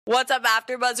What's up,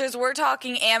 AfterBuzzers? We're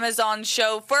talking Amazon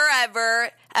show Forever,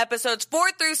 episodes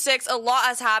 4 through 6. A lot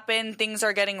has happened. Things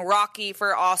are getting rocky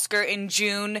for Oscar in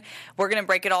June. We're going to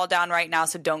break it all down right now,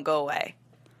 so don't go away.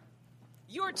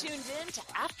 You're tuned in to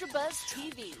AfterBuzz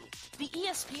TV, the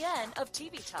ESPN of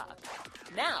TV talk.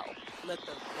 Now, let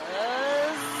the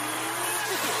buzz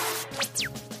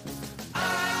begin.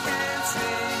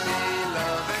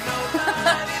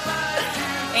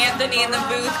 Anthony in the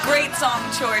booth, great song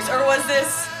choice. Or was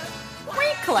this... We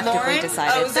collectively Lauren?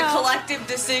 decided. Oh, it was a collective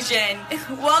decision.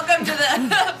 Welcome to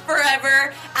the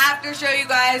Forever After Show, you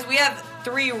guys. We have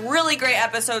 3 really great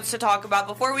episodes to talk about.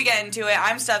 Before we get into it,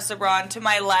 I'm Steph Sabran. To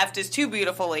my left is 2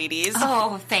 beautiful ladies.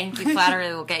 Oh, thank you.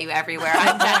 Flattery will get you everywhere.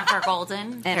 I'm Jennifer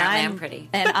Golden. And I'm pretty.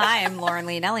 And I am Lauren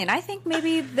Leonelli. And I think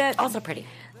maybe that... Also pretty.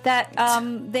 That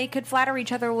they could flatter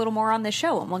each other a little more on the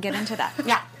show, and we'll get into that.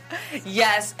 Yeah.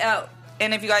 Yes.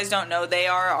 And if you guys don't know, they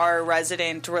are our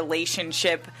resident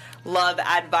relationship love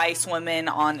advice women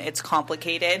on It's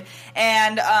Complicated.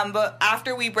 And but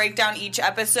after we break down each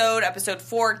episode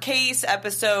 4, Case,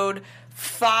 episode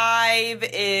 5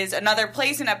 is Another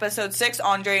Place, and episode 6,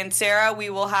 Andre and Sarah, we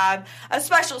will have a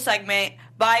special segment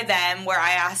by them where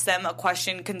I ask them a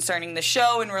question concerning the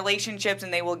show and relationships,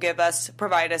 and they will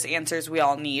provide us answers we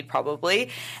all need, probably.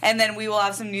 And then we will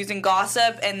have some news and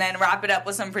gossip, and then wrap it up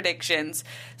with some predictions.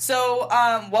 So,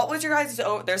 what was your guys'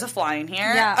 there's a fly in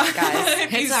here. Yeah, guys.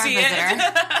 If you It's our see visitor.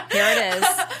 Here it is.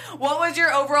 What was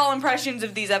your overall impressions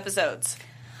of these episodes?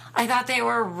 I thought they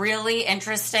were really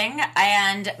interesting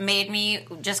and made me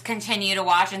just continue to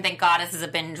watch. And thank God this is a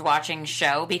binge-watching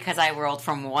show because I rolled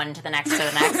from one to the next to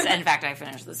the next. In fact, I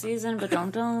finished the season, but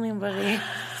don't tell anybody.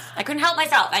 I couldn't help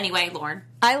myself. Anyway, Lauren.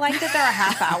 I like that they're a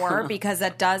half hour because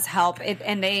that does help.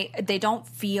 And they don't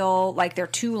feel like they're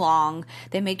too long.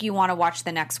 They make you want to watch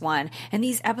the next one. And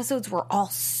these episodes were all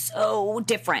so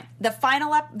different. The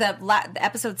final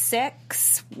episode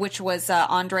 6, which was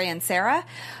Andre and Sarah,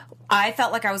 I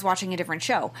felt like I was watching a different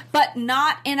show, but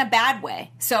not in a bad way.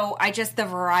 So the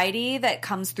variety that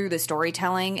comes through the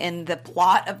storytelling and the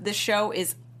plot of the show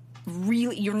is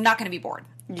really, you're not going to be bored.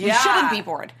 Yeah. You shouldn't be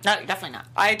bored. No, definitely not.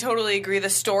 I totally agree. The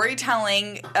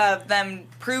storytelling of them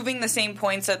proving the same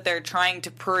points that they're trying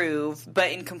to prove,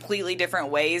 but in completely different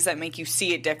ways that make you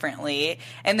see it differently.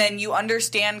 And then you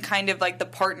understand kind of like the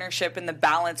partnership and the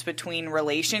balance between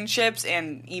relationships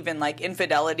and even like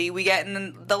infidelity we get.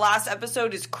 And the last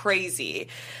episode is crazy.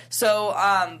 So,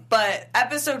 but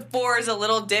episode 4 is a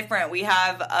little different. We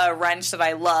have a wrench that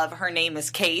I love. Her name is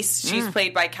Case. She's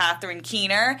played by Catherine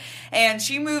Keener. And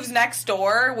she moves next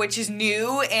door, which is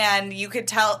new. And you could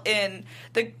tell in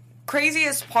the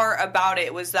craziest part about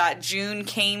it was that June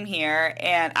came here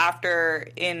and after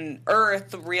in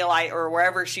Earth realized, or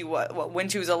wherever she was, when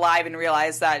she was alive, and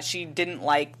realized that she didn't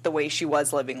like the way she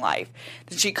was living life.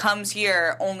 Then she comes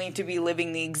here only to be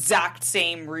living the exact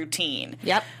same routine.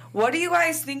 Yep. What do you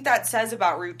guys think that says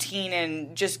about routine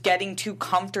and just getting too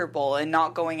comfortable and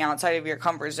not going outside of your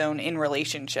comfort zone in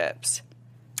relationships?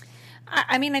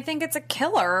 I mean, I think it's a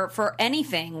killer for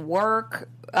anything, work,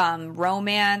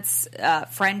 romance,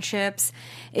 friendships.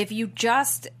 If you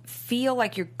just feel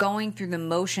like you're going through the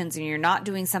motions and you're not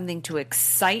doing something to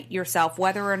excite yourself,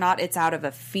 whether or not it's out of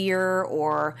a fear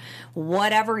or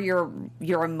whatever your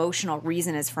emotional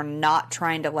reason is for not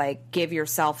trying to like give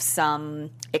yourself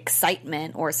some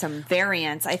excitement or some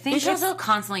variance, I think You should also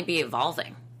constantly be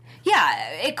evolving.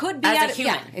 Yeah, it could be As a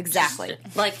human. Yeah, exactly.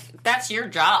 Like, that's your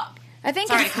job. I think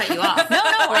Sorry to cut you off. No,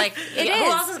 like it who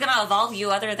is. else is going to evolve you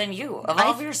other than you?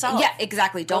 Evolve yourself. Yeah,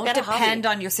 exactly. Go Don't get a depend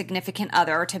hobby. on your significant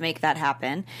other to make that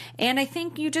happen. And I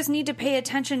think you just need to pay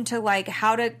attention to like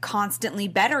how to constantly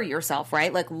better yourself,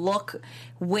 right? Like look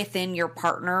within your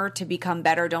partner to become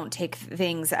better. Don't take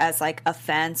things as like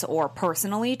offense or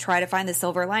personally. Try to find the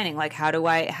silver lining. Like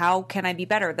how can I be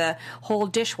better? The whole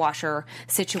dishwasher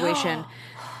situation.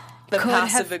 The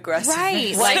passive aggressive.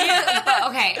 Right. Like,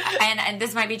 okay, and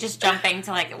this might be just jumping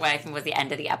to like what I think was the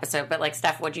end of the episode, but like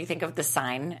Steph, what do you think of the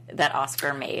sign that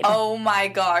Oscar made? Oh my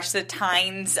gosh, the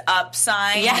Time's Up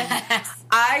sign. Yes.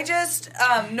 I just,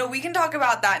 no, we can talk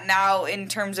about that now in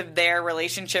terms of their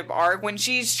relationship arc. When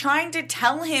she's trying to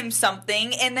tell him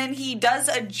something and then he does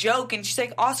a joke and she's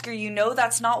like, Oscar, you know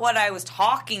that's not what I was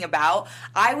talking about.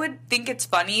 I would think it's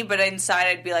funny, but inside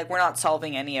I'd be like, we're not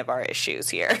solving any of our issues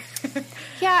here.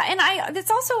 Yeah, and it's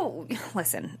also,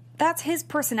 listen, that's his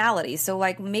personality. So,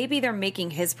 like, maybe they're making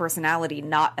his personality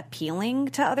not appealing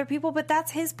to other people, but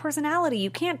that's his personality. You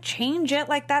can't change it.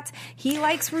 Like, he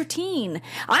likes routine.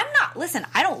 Listen,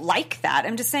 I don't like that.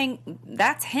 I'm just saying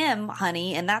that's him,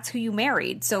 honey, and that's who you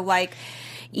married. So, like,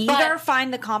 Either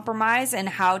find the compromise and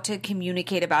how to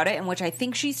communicate about it, and which I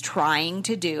think she's trying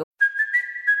to do.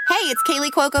 Hey, it's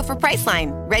Kaylee Cuoco for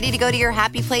Priceline. Ready to go to your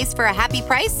happy place for a happy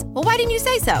price? Well, why didn't you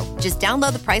say so? Just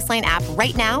download the Priceline app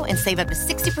right now and save up to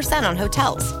 60% on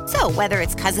hotels. So whether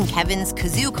it's Cousin Kevin's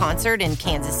Kazoo Concert in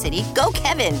Kansas City, go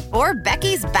Kevin, or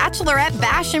Becky's Bachelorette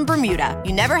Bash in Bermuda,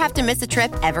 you never have to miss a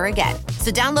trip ever again.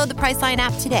 So download the Priceline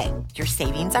app today. Your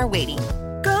savings are waiting.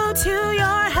 Go to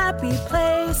your happy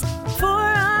place for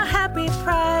a happy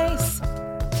price.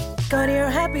 Go to your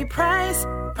happy price,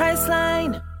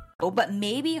 Priceline. But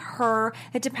maybe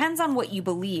it depends on what you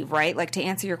believe, right? Like, to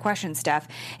answer your question, Steph,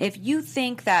 if you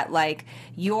think that, like,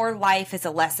 your life is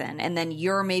a lesson and then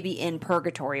you're maybe in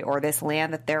purgatory or this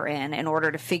land that they're in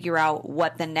order to figure out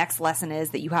what the next lesson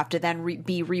is that you have to then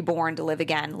be reborn to live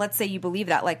again. Let's say you believe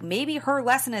that. Like, maybe her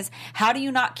lesson is, how do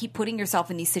you not keep putting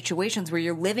yourself in these situations where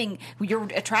you're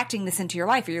attracting this into your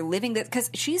life, or you're living this,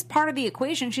 because she's part of the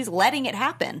equation. She's letting it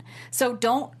happen. So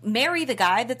don't marry the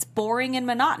guy that's boring and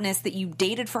monotonous that you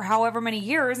dated for however many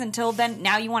years until then.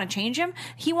 Now you want to change him?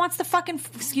 He wants to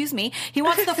he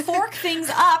wants to fork things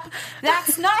up.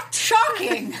 That's not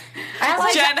shocking.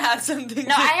 Jen has something.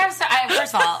 No,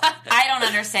 first of all, I don't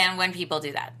understand when people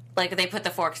do that. Like, they put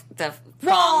the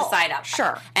wrong side up.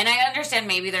 Sure. And I understand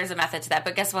maybe there's a method to that,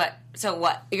 but guess what? So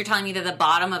what? You're telling me that the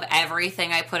bottom of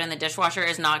everything I put in the dishwasher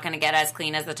is not going to get as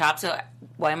clean as the top, so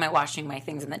why am I washing my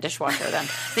things in the dishwasher then? I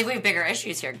think we have bigger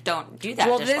issues here. Don't do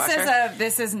that, dishwasher.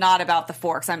 This is not about the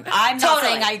forks. I'm not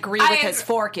saying I agree with his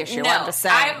fork issue. No, I'm just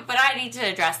saying. but I need to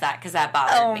address that because that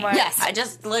bothered me. Yes. I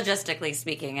just, logistically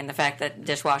speaking, and the fact that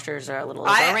dishwashers are a little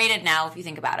overrated now if you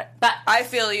think about it. But I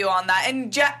feel you on that.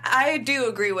 And I do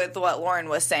agree with what Lauren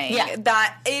was saying. Yeah.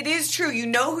 That it is true. You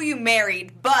know who you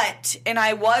married, and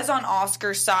I was on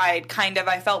Oscar's side, kind of.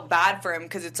 I felt bad for him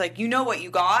because it's like, you know what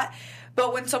you got.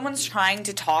 But when someone's trying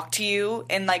to talk to you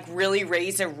and, like, really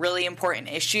raise a really important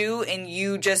issue and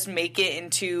you just make it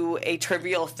into a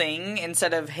trivial thing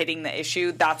instead of hitting the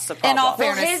issue, that's the problem. In all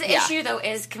fairness, his issue, though,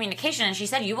 is communication. And she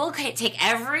said you will take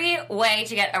every way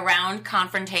to get around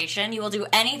confrontation. You will do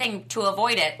anything to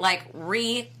avoid it, like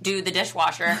redo the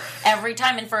dishwasher every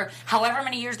time. And for however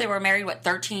many years they were married,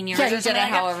 13 years? Yeah, he or did something it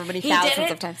like that? however many He thousands did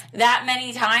it of times. that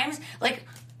many times. Like,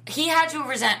 he had to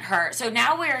resent her. So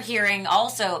now we're hearing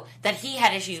also that he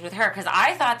had issues with her, because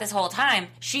I thought this whole time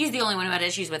she's the only one who had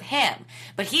issues with him.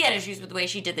 But he had issues with the way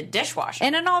she did the dishwasher.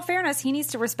 And in all fairness, he needs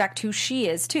to respect who she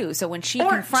is too. So when she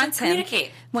confronts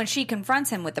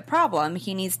him with the problem,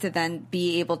 he needs to then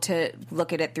be able to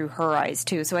look at it through her eyes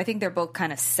too. So I think they're both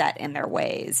kind of set in their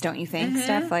ways, don't you think,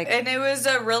 Steph? And it was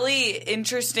a really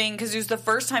interesting, because it was the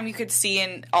first time you could see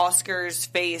in Oscar's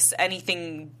face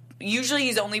anything. Usually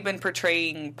he's only been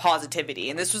portraying positivity,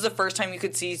 and this was the first time you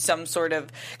could see some sort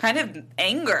of kind of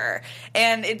anger.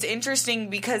 And it's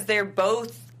interesting because they're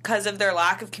both, because of their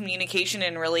lack of communication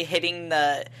and really hitting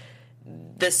the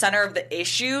center of the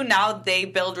issue, now they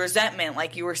build resentment,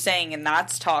 like you were saying, and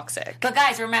that's toxic. But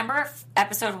guys, remember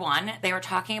episode 1? They were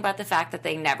talking about the fact that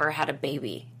they never had a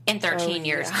baby in 13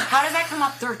 years. How did that come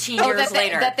up 13 years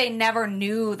later? That they never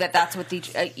knew that that's what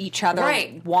each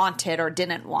other wanted or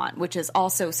didn't want, which is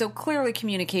also, so clearly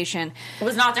communication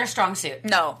was not their strong suit.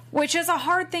 No. Which is a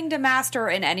hard thing to master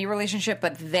in any relationship,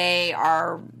 but they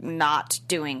are not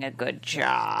doing a good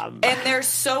job. And they're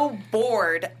so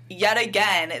bored, yet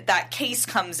again, that Case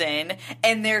comes in,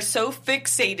 and they're so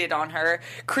fixated on her,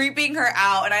 creeping her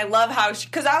out, and I love how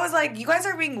because I was like, you guys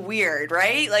are being weird,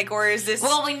 right? Like, or is this...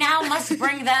 Well, we now must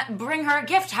bring her a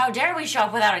gift. How dare we show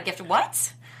up without a gift?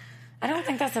 What? I don't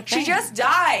think that's a thing. She just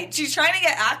died. She's trying to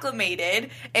get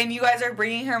acclimated, and you guys are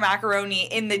bringing her macaroni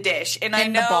in the dish. And I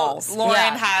know bowls. Lauren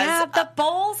has... Yeah, the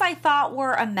bowls I thought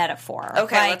were a metaphor.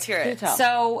 Okay, let's hear it.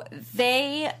 So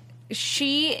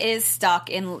she is stuck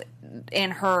in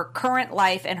her current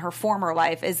life and her former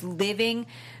life is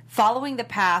following the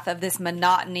path of this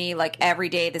monotony, like every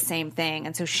day the same thing.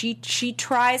 And so she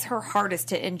tries her hardest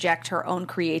to inject her own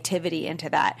creativity into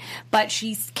that, but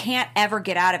she can't ever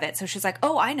get out of it. So she's like,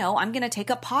 oh, I know, I'm going to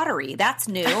take up pottery. That's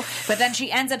new. But then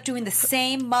she ends up doing the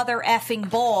same mother effing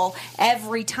bowl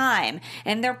every time.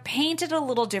 And they're painted a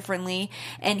little differently.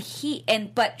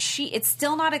 But it's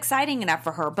still not exciting enough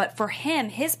for her. But for him,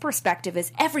 his perspective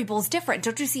is every bowl's different.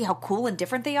 Don't you see how cool and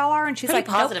different they all are? And she's pretty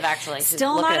like, positive, nope, actually.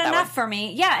 Still not enough for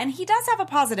me. Yeah. And he does have a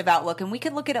positive outlook, and we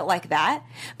could look at it like that.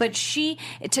 But she's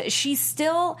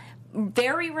still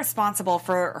very responsible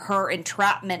for her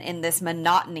entrapment in this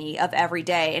monotony of every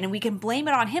day. And we can blame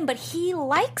it on him, but he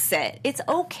likes it. It's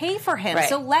okay for him. Right.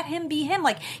 So let him be him.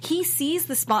 Like, he sees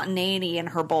the spontaneity in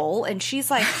her bowl, and she's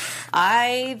like,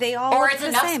 they all or look it's the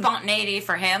enough same. Spontaneity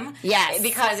for him. Yes.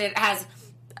 Because it has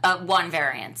one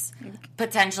variance,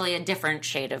 potentially a different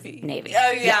shade of navy.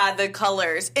 Oh yeah, the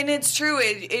colors. And it's true.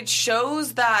 It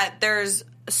shows that there's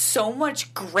so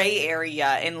much gray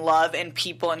area in love and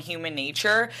people and human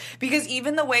nature, because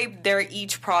even the way they're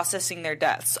each processing their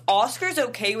deaths, Oscar's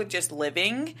okay with just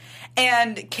living,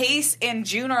 and Case and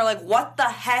June are like, what the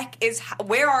heck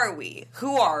where are we?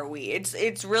 Who are we?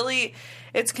 It's really,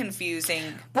 it's confusing.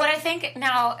 What I think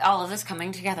now, all of this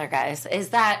coming together, guys, is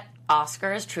that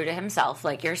Oscar is true to himself,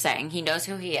 like you're saying. He knows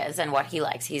who he is and what he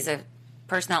likes. He's a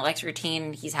person that likes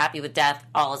routine. He's happy with death.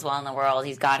 All is well in the world.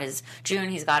 He's got his June.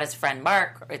 He's got his friend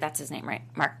Mark. Or that's his name, right?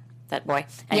 Mark, that boy.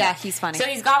 Anyway, Yeah, he's funny. So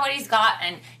he's got what he's got,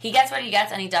 and he gets what he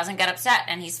gets, and he doesn't get upset,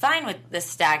 and he's fine with this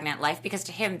stagnant life because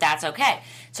to him, that's okay.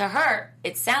 To her,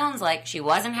 it sounds like she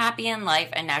wasn't happy in life,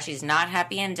 and now she's not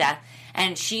happy in death,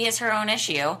 and she is her own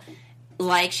issue.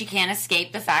 Like, she can't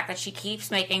escape the fact that she keeps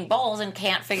making bowls and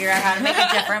can't figure out how to make a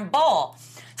different bowl.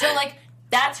 So, like,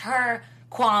 that's her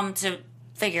qualm to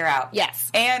figure out.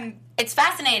 Yes. And It's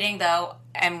fascinating, though,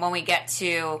 and when we get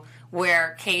to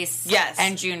where Case Yes.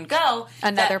 and June go.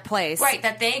 Another place. Right,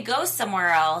 that they go somewhere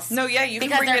else. no, yeah, you can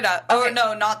because bring they're- it up. okay. Oh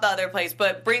no, not the other place,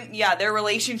 but their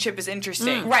relationship is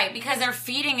interesting. Right, because they're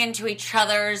feeding into each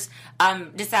other's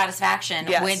dissatisfaction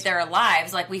Yes. with their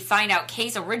lives. Like, we find out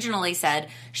Case originally said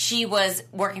she was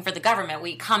working for the government.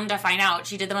 We come to find out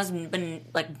she did the most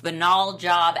banal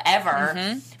job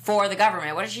ever for the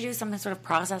government. What did she do? Something sort of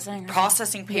processing?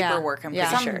 Processing paperwork, I'm Yeah.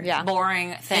 pretty Some- sure. yeah.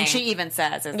 Boring thing. And she even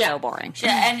says it's so boring.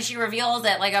 And she reveals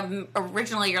that, like,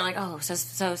 originally you're like, oh, so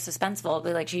suspenseful.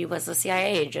 But, like, she was a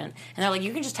CIA agent. And they're like,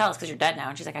 you can just tell us because you're dead now.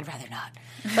 And she's like, I'd rather not.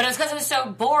 But it's because it was so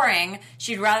boring,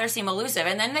 she'd rather seem elusive.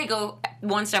 And then they go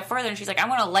one step further, and she's like, I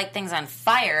want to light things on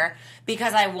fire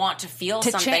because I want to feel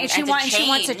something. change. She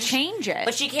wants to change it.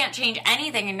 But she can't change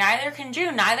anything, and neither can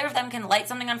June. Neither of them can light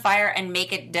something on fire and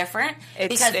make it different It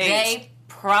because stays. they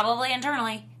probably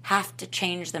internally have to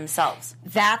change themselves.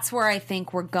 That's where I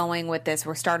think we're going with this.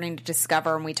 We're starting to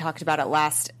discover, and we talked about it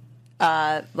last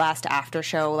after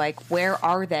show, like, where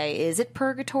are they? Is it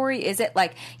purgatory? Is it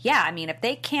like, yeah, I mean, if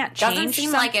they can't change, Doesn't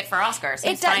seem like it for Oscar.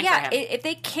 Seems does- fine yeah, for him. if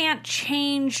they can't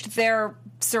change their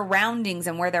surroundings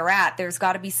and where they're at, there's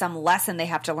got to be some lesson they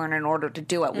have to learn in order to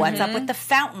do it. What's up with the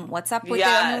fountain? What's up with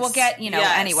Yes. we'll get,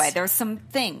 Yes. anyway, there's some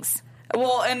things.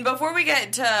 Well, and before we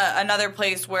get to another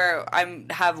place where I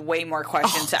have way more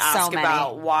questions to so ask many.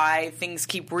 about why things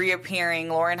keep reappearing,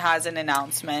 Lauren has an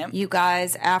announcement. You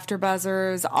guys, After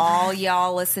Buzzers, all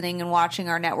y'all listening and watching,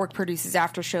 our network produces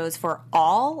after shows for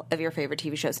all of your favorite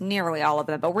TV shows, nearly all of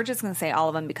them, but we're just going to say all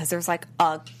of them because there's like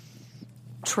a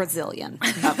trazillion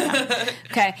of them.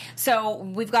 Okay, so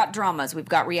we've got dramas, we've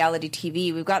got reality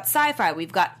TV, we've got sci-fi,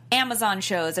 we've got Amazon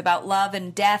shows about love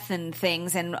and death and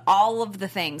things and all of the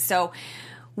things. So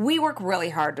we work really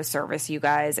hard to service you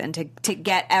guys and to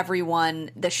get everyone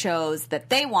the shows that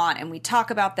they want, and we talk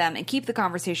about them and keep the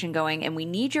conversation going, and we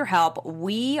need your help.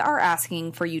 We are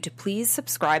asking for you to please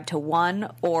subscribe to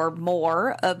one or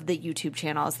more of the YouTube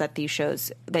channels that these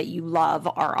shows that you love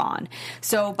are on.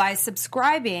 So by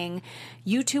subscribing,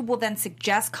 YouTube will then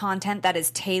suggest content that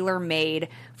is tailor-made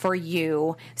for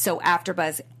you, so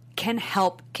AfterBuzz can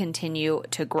help continue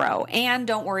to grow. And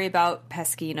don't worry about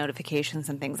pesky notifications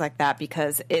and things like that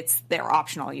because they're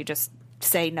optional. You just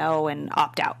say no and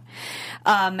opt out.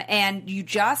 And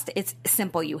it's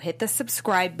simple. You hit the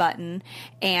subscribe button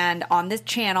and on this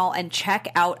channel and check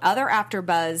out other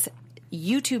AfterBuzz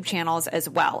YouTube channels as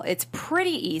well. It's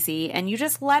pretty easy, and you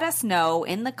just let us know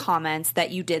in the comments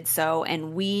that you did so,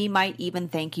 and we might even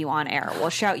thank you on air. We'll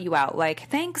shout you out like,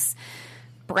 thanks,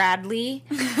 Bradley,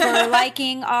 for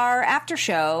liking our after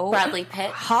show. Bradley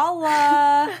Pitt.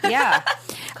 Holla. Yeah.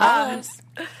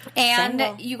 And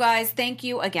Single. you guys, thank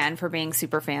you again for being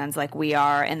super fans like we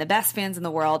are and the best fans in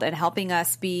the world and helping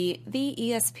us be the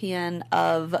ESPN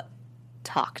of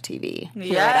Talk TV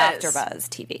here at Yes. AfterBuzz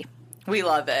TV. We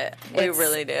love it. We It's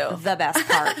really do. The best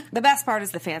part. The best part is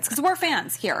the fans because we're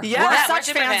fans here. Yeah, we're we're such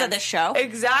super fans of fans. this show.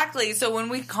 Exactly. So when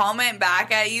we comment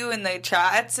back at you in the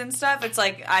chats and stuff, it's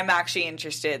like, I'm actually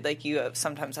interested. Like, you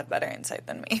sometimes have better insight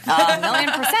than me.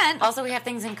 1,000,000%. Also, we have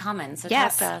things in common, so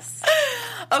Yes. talk to us.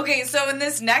 Okay, so in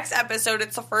this next episode,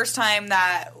 it's the first time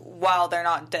that while they're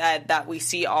not dead, that we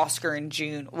see Oscar and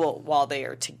June, while they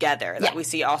are together, that we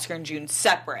see Oscar and June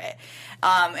separate.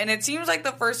 And it seems like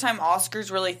the first time Oscar's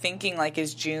really thinking, like,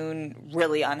 is June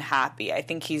really unhappy? I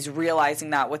think he's realizing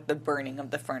that with the burning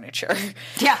of the furniture.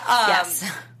 Yeah. Yes.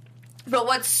 But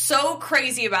what's so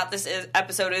crazy about this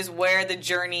episode is where the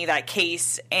journey that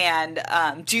Case and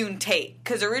June take.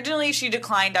 Because originally she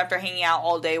declined after hanging out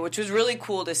all day, which was really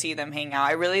cool to see them hang out.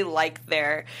 I really liked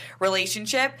their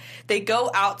relationship. They go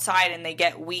outside and they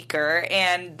get weaker,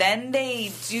 and then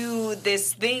they do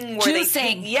this thing where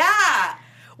Juicing. Yeah.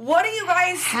 What do you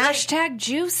guys Hashtag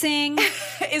juicing.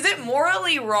 Is it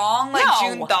morally wrong, like No.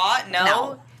 June thought?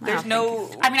 No. There's no...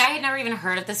 I mean, I had never even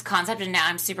heard of this concept, and now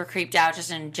I'm super creeped out just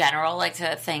in general, like,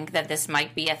 to think that this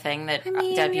might be a thing that dead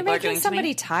you're people are making doing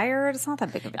somebody to me. tired. It's not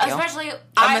that big of a deal. Especially,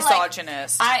 A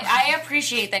misogynist. I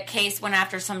appreciate that Case went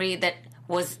after somebody that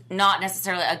was not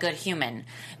necessarily a good human,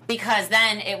 because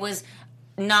then it was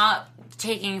not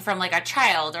taking from, like, a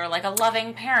child or, like, a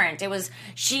loving parent. It was,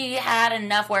 she had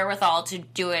enough wherewithal to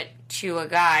do it to a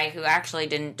guy who actually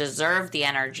didn't deserve the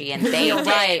energy, and they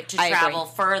did to I agree. travel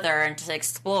further and to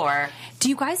explore. Do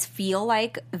you guys feel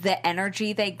like the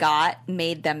energy they got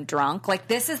made them drunk? Like,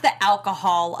 this is the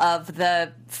alcohol of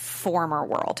the former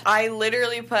world. I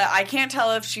literally I can't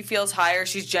tell if she feels high or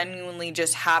she's genuinely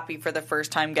just happy for the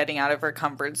first time getting out of her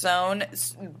comfort zone.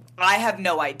 I have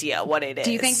no idea what it is.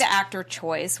 Do you think the actor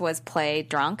choice was play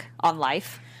drunk on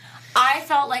Life? I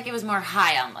felt like it was more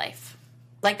high on life.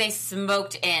 Like they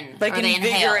smoked in, like or they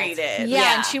invigorated? inhaled.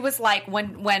 Yeah, and she was like,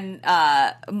 when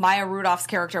Maya Rudolph's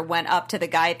character went up to the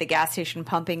guy at the gas station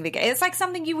pumping the gas, it's like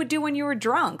something you would do when you were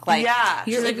drunk. Like, yeah.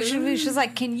 You're like, she's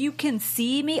like, can you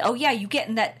see me? Oh yeah, you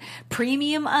getting that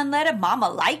premium unleaded?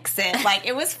 Mama likes it. Like,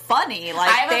 it was funny.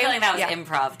 Like, I have a feeling that was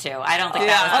improv too. I don't think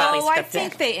Yeah. that was Oh, totally I scripted.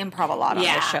 think they improv a lot on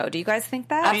Yeah. the show. Do you guys think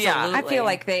that? Absolutely. I feel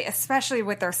like they, especially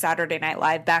with their Saturday Night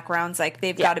Live backgrounds, like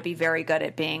they've got to be very good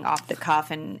at being off the cuff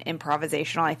and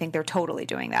improvisational. I think they're totally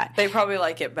doing that. They probably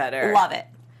like it better. Love it.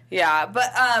 Yeah,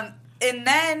 but and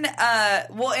then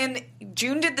and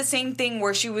June did the same thing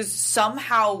where she was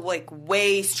somehow like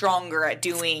way stronger at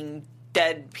doing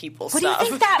dead people What stuff. do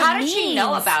you think that How did means? she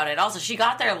know about it? Also, she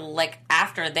got there like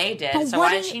after they did. But So what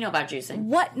why do did you- she know about juicing?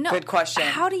 What? No. Good question.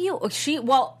 How do you?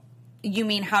 You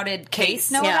mean how did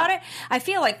Case know yeah. about it? I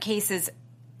feel like Case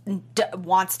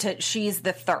wants to. She's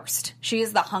the thirst. She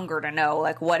is the hunger to know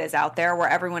like what is out there. Where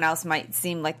everyone else might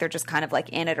seem like they're just kind of like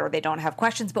in it or they don't have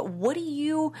questions. But what do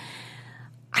you?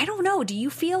 I don't know. Do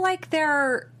you feel like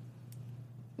they're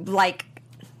like?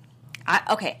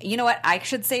 Okay, you know what? I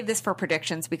should save this for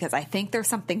predictions because I think there's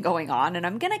something going on, and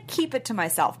I'm going to keep it to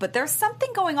myself. But there's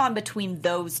something going on between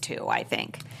those two, I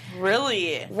think.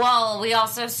 Really? Well, we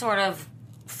also sort of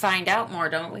find out more,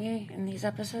 don't we, in these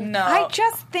episodes? No. I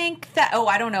just think that,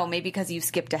 I don't know, maybe because you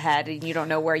skipped ahead and you don't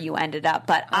know where you ended up,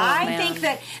 but I man. think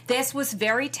that this was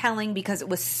very telling because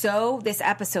this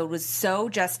episode was so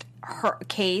just her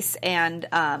Case and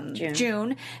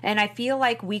June, and I feel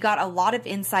like we got a lot of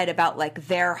insight about like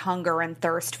their hunger and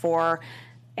thirst for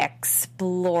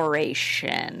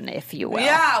exploration, if you will.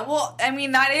 Yeah, well, I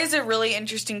mean, that is a really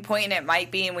interesting point, and it might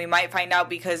be, and we might find out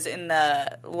because in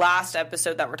the last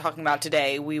episode that we're talking about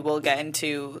today, we will get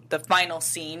into the final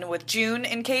scene with June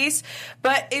and Case.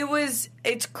 But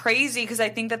it's crazy because I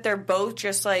think that they're both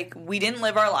just like, we didn't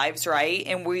live our lives right,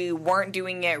 and we weren't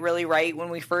doing it really right when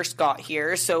we first got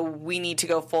here, so we need to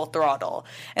go full throttle.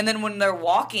 And then when they're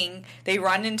walking, they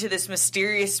run into this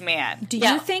mysterious man. Do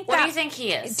you think What that? do you think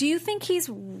he is? Do you think he's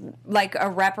like a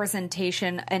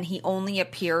representation and he only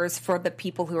appears for the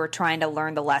people who are trying to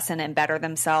learn the lesson and better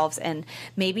themselves, and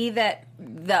maybe that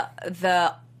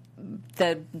the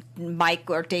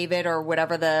Mike or David or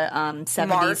whatever the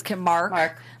 70s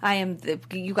Mark.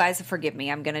 You guys forgive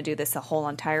me. I'm going to do this a whole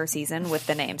entire season with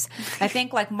the names. I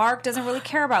think like Mark doesn't really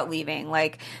care about leaving.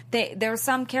 Like there's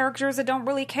some characters that don't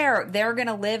really care. They're going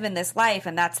to live in this life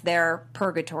and that's their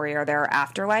purgatory or their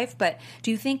afterlife. But do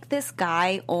you think this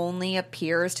guy only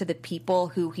appears to the people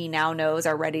who he now knows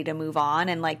are ready to move on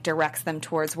and like directs them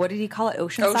towards, what did he call it?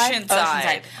 Oceanside?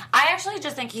 Oceanside. I actually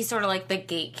just think he's sort of like the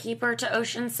gatekeeper to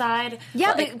Oceanside.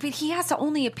 Yeah, but he has to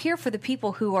only appear for the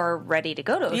people who are ready to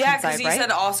go to Oceanside, Yeah, because he right?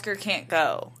 said Oscar can't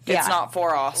go. It's Yeah. not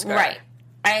for Oscar. Right.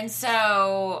 And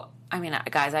so, I mean,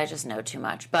 guys, I just know too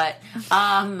much, but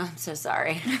I'm so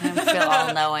sorry. I feel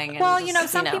all knowing. Well,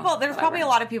 some people, there's probably a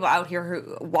lot of people out here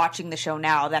who watching the show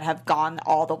now that have gone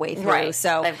all the way through. Right.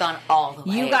 So They've gone all the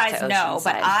way. you guys to know,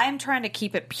 but Oceanside. I'm trying to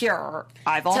keep it pure.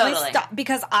 I've only Totally. stopped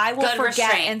because I will Good forget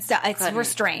restraint. and stuff. It's Good.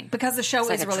 restraint because the show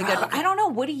like is a really good. drug. But I don't know.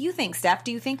 What do you think, Steph?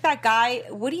 Do you think that guy?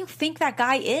 What do you think that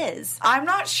guy is? I'm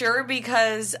not sure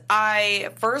because I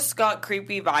first got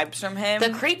creepy vibes from him. the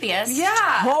creepiest.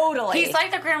 Yeah. Totally. He's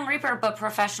like the Grim Reaper Reaper, but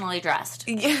professionally dressed.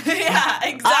 Yeah,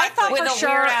 exactly. With for a sure-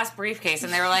 weird ass briefcase,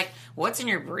 and they were like, "What's in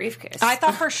your briefcase?" I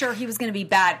thought for sure he was going to be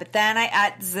bad, but then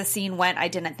as the scene went, I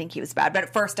didn't think he was bad. But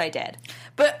at first, I did.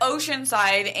 But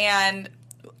Oceanside, and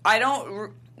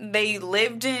they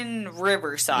lived in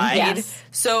Riverside. Yes.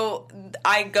 So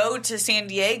I go to San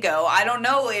Diego. I don't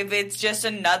know if it's just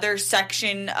another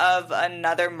section of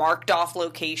another marked off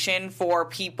location for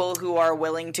people who are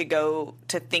willing to go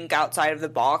to think outside of the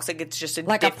box. Like it's just a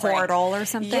portal or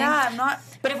something. Yeah, I'm not.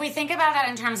 But if we think about it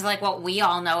in terms of like what we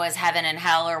all know as heaven and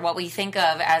hell, or what we think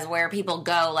of as where people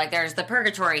go, like there's the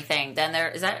purgatory thing. Then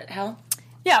is that hell?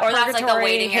 Yeah, or that's like the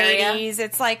waiting area. Hades.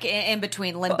 It's like in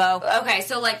between limbo. Okay,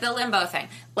 so like the limbo thing.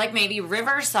 Like maybe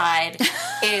Riverside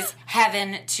is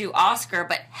heaven to Oscar,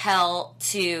 but hell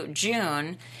to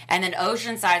June. And then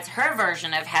Oceanside's her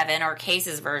version of heaven, or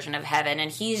Case's version of heaven. And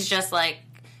he's just like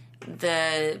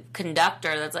the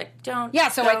conductor that's like, don't. Yeah,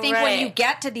 so go I think right. when you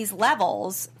get to these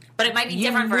levels, but it might be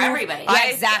different for everybody. Yeah,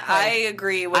 exactly. I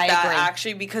agree with I that, agree.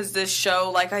 actually, because this show,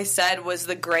 like I said, was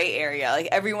the gray area. Like,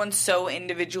 everyone's so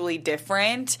individually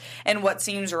different, and what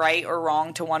seems right or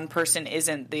wrong to one person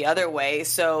isn't the other way,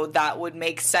 so that would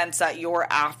make sense that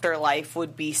your afterlife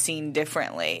would be seen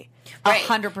differently. Right.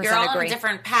 100% You're all on agree. a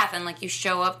different path, and like you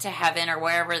show up to heaven or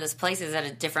wherever this place is at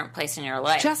a different place in your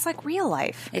life. just like real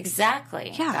life.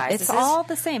 Exactly. Yeah, guys. it's This is all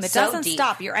the same. It so doesn't deep.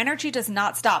 stop. Your energy does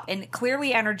not stop. And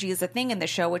clearly energy is a thing in the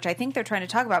show, which I think they're trying to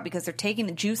talk about because they're taking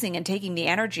the juicing and taking the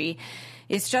energy.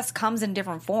 It just comes in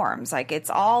different forms. Like it's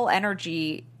all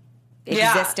energy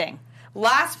existing.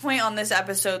 Last point on this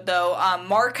episode, though,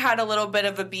 Mark had a little bit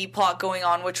of a B plot going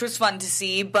on, which was fun to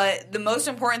see, but the most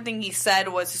important thing he said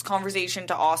was his conversation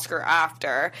to Oscar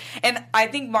after. And I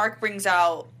think Mark brings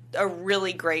out a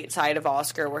really great side of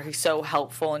Oscar where he's so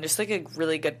helpful and just like a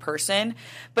really good person.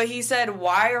 But he said,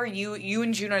 why are you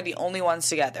and June are the only ones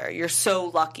together? You're so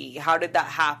lucky. How did that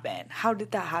happen? How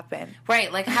did that happen?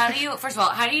 Right. Like, first of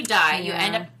all, how do you die? You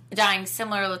end up dying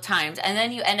similar times, and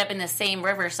then you end up in the same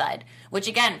Riverside, which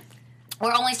again,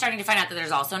 we're only starting to find out that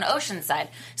there's also an Oceanside.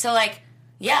 So, like,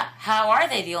 yeah, how are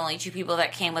they the only two people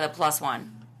that came with a +1?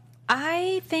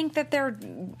 I think that they're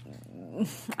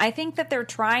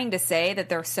trying to say that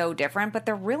they're so different, but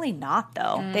they're really not,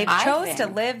 though. They've chose to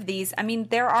live these. I mean,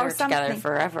 there are They're some together things-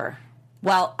 forever.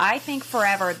 Well, I think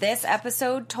forever. This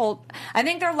episode I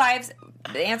think their lives.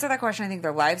 To answer that question, I think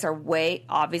their lives are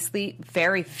obviously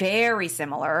very, very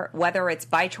similar, whether it's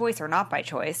by choice or not by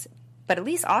choice. But at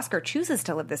least Oscar chooses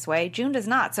to live this way. June does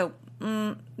not. So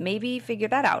maybe figure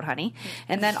that out, honey.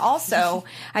 And then also,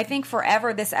 I think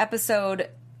forever, this episode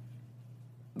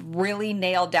really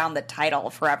nailed down the title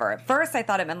forever. At first, I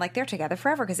thought it meant like they're together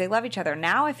forever because they love each other.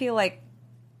 Now I feel like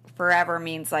forever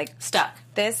means like Stuck.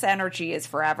 this energy is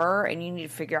forever and you need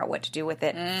to figure out what to do with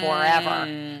it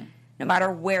forever. No matter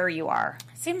where you are.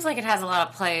 Seems like it has a lot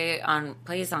of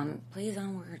plays on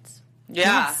words.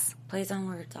 Yeah. Yes. Plays on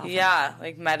words. Often. Yeah,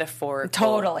 like metaphor.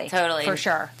 Totally. Totally. For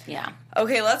sure. Yeah.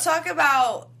 Okay, let's talk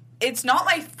about. It's not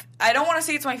I don't want to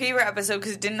say it's my favorite episode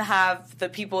because it didn't have the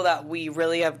people that we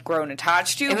really have grown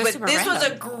attached to. It was But super this was a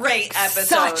random. great episode.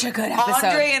 Such a good episode.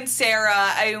 Andre and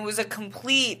Sarah. It was a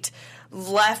complete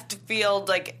left field.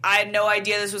 Like I had no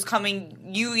idea this was coming.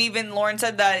 Lauren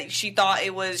said that she thought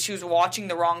she was watching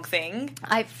the wrong thing.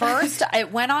 I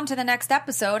went on to the next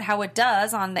episode, how it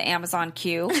does on the Amazon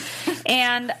queue,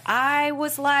 and I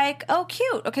was like, oh,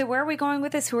 cute. Okay, where are we going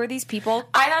with this? Who are these people?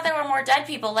 I thought there were more dead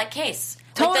people like Case.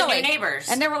 Totally. Like the new neighbors.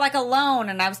 And they were like alone,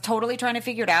 and I was totally trying to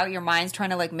figure it out. Your mind's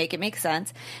trying to like make it make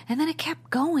sense. And then it kept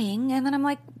going, and then I'm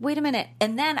like, wait a minute.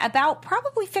 And then about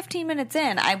probably 15 minutes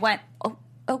in, I went,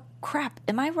 oh crap,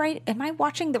 am I right? Am I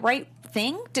watching the right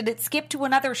thing? Did it skip to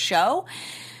another show?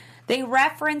 They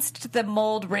referenced the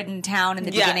mold-ridden town in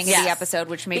the beginning of the episode,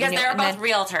 which made because me... they're both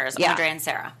realtors, Andre and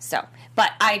Sarah. So,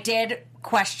 but I did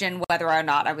question whether or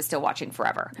not I was still watching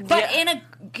Forever. But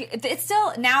it's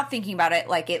still, now thinking about it,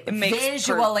 like it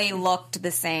visually looked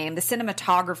the same. The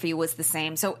cinematography was the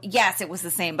same. So yes, it was the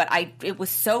same, but it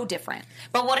was so different.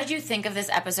 But what did you think of this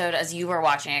episode as you were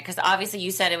watching it? Because obviously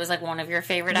you said it was like one of your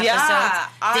favorite episodes. Yeah,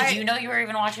 did you know you were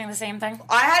even watching the same thing?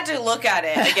 I had to look at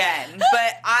it again,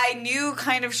 but I knew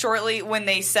kind of shortly when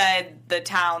they said the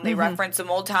town, they referenced the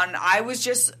mold town, and I was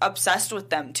just obsessed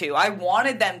with them too. I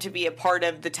wanted them to be a part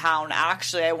of the town,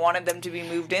 actually. I wanted them to be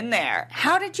moved in there.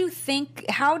 How did you think,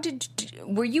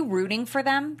 were you rooting for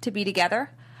them to be together?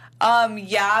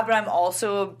 Yeah, but I'm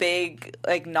also a big,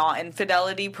 like, not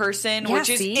infidelity person, Yeah, which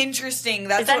is see? interesting.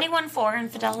 That's Is anyone for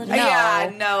infidelity?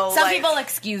 Yeah, no. Some like- people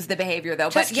excuse the behavior, though.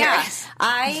 Just But yeah,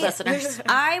 curious, listeners.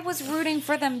 I was rooting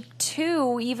for them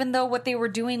too, even though what they were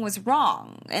doing was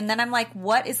wrong. And then I'm like,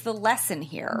 what is the lesson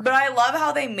here? But I love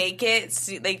how they make it,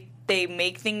 they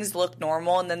make things look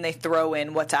normal and then they throw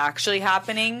in what's actually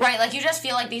happening. Right, like you just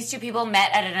feel like these two people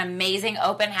met at an amazing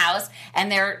open house and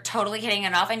they're totally hitting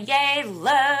it off and yay,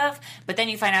 love. But then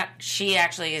you find out she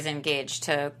actually is engaged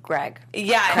to Greg.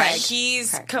 Yeah, Craig.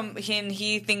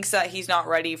 He thinks that he's not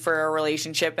ready for a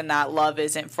relationship and that love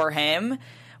isn't for him.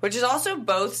 Which is also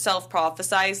both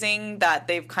self-prophesizing that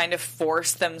they've kind of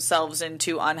forced themselves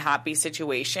into unhappy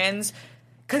situations.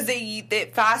 Because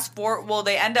they fast forward, well,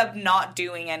 they end up not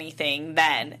doing anything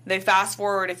then. They fast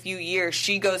forward a few years,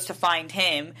 she goes to find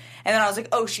him, and then I was like,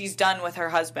 oh, she's done with her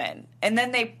husband. And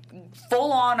then they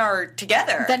full on are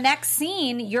together. The next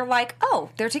scene, you're like, oh,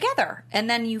 they're together. And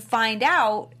then you find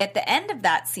out at the end of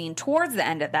that scene, towards the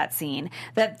end of that scene,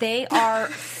 that they are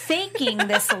faking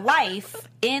this life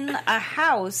in a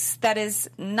house that is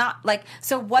not like.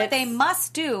 So what they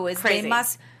must do is crazy. they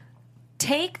must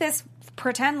take this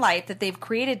pretend life that they've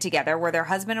created together where they're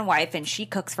husband and wife and she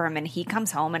cooks for him and he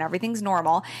comes home and everything's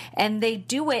normal, and they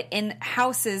do it in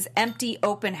houses, empty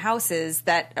open houses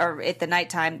that are at the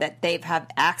nighttime that they've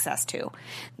had access to.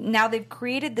 Now they've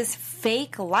created this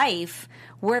fake life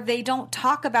where they don't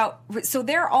talk about, so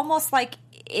they're almost like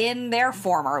in their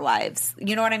former lives,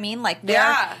 you know what I mean, like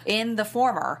they're in the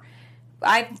former.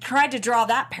 I tried to draw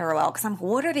that parallel because I'm like,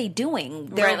 what are they doing?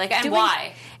 They're Right, like, and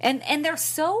why? And they're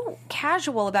so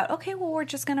casual about, okay, well, we're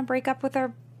just going to break up with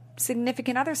our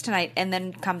significant others tonight, and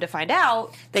then come to find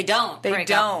out They don't. They break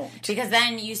up. don't. Because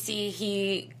then you see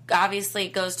he obviously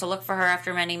goes to look for her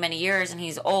after many, many years, and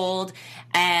he's old,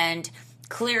 and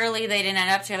clearly they didn't end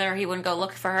up together. He wouldn't go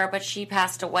look for her, but she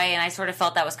passed away, and I sort of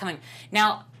felt that was coming.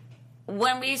 Now,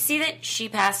 when we see that she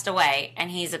passed away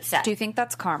and he's upset, do you think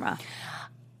that's karma?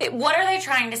 what are they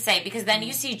trying to say? Because then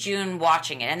you see June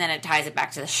watching it, and then it ties it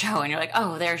back to the show, and you're like,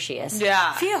 oh, there she is.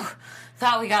 Yeah. Phew.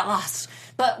 Thought we got lost.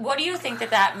 But what do you think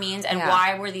that means, and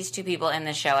why were these two people in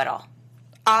this show at all?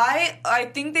 I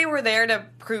think they were there to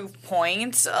prove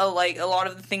points. Like, a lot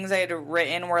of the things I had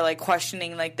written were, like,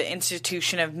 questioning, like, the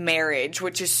institution of marriage,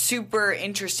 which is super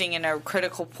interesting and a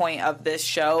critical point of this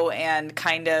show, and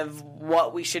kind of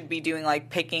what we should be doing,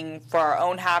 like, picking for our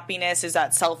own happiness. Is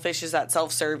that selfish? Is that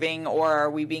self-serving? Or are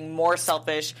we being more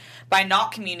selfish by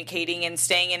not communicating and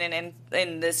staying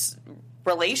in this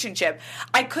relationship?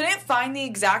 I couldn't find the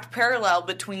exact parallel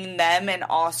between them and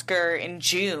Oscar and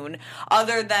June,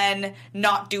 other than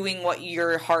not doing what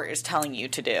your heart is telling you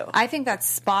to do. I think that's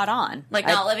spot on. Like,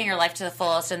 not living your life to the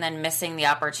fullest and then missing the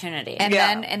opportunity.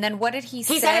 And then what did he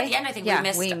say? He said at the end, I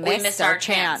think, we missed our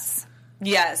chance.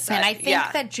 Yes. And I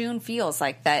think that June feels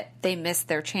like that they missed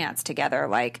their chance together,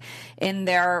 like in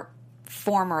their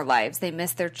former lives. They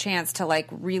missed their chance to, like,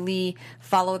 really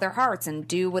follow their hearts and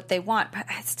do what they want. But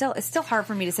it's still hard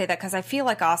for me to say that because I feel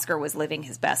like Oscar was living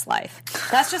his best life.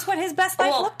 That's just what his best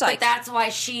life looked like. But that's why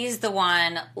she's the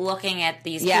one looking at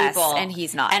these Yes, people. and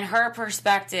he's not. And her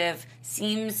perspective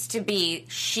seems to be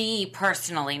she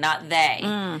personally, not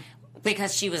they.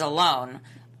 Because she was alone.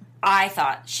 I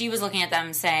thought she was looking at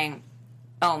them saying,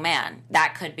 oh man,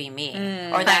 that could be me.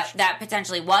 Or that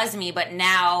potentially was me, but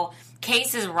now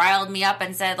Case has riled me up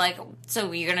and said, like,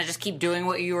 so you're going to just keep doing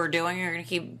what you were doing? You're going to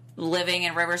keep living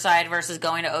in Riverside versus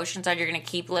going to Oceanside? You're going to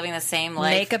keep living the same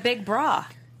life? Make a big bra.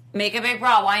 Make a big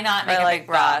bra. Why not make I a like big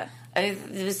bra? that.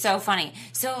 It was so funny.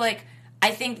 So, like,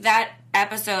 I think that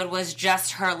episode was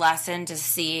just her lesson to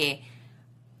see,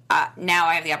 now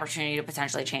I have the opportunity to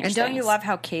potentially change And don't things. you love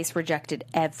how Case rejected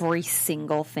every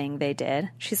single thing they did?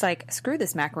 She's like, screw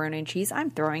this macaroni and cheese. I'm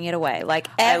throwing it away. Like,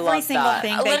 every love single that.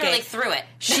 thing I they literally did. threw it.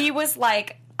 She was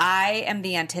like, I am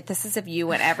the antithesis of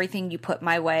you, and everything you put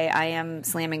my way, I am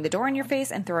slamming the door in your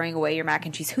face and throwing away your mac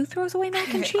and cheese. Who throws away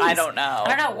mac and cheese? I don't know.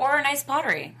 I don't know. Or a nice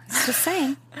pottery. Just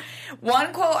saying.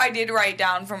 One quote I did write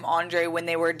down from Andre when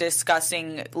they were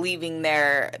discussing leaving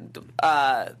their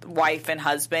wife and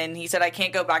husband. He said, I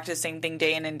can't go back to the same thing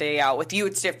day in and day out. With you,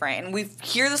 it's different. And we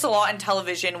hear this a lot in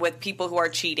television with people who are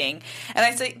cheating. And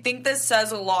I think this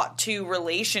says a lot to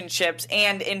relationships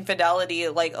and infidelity,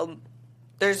 like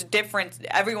There's difference.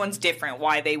 Everyone's different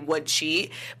why they would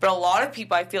cheat, but a lot of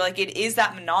people, I feel like it is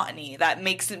that monotony that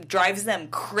drives them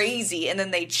crazy, and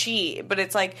then they cheat. But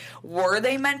it's like, were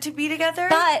they meant to be together?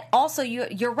 But also,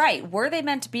 you're right. Were they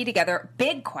meant to be together?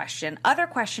 Big question. Other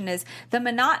question is the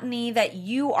monotony that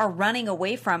you are running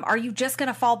away from. Are you just going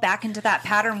to fall back into that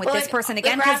pattern with this person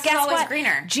again? Because guess always what,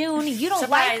 greener. June, you don't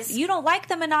like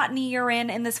the monotony you're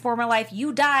in this former life.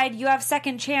 You died. You have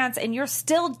second chance, and you're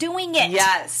still doing it.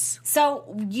 Yes.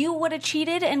 So you would have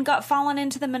cheated and fallen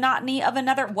into the monotony of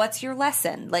another. What's your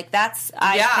lesson? Like I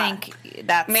think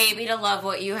that's maybe to love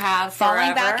what you have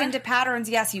falling forever. back into patterns.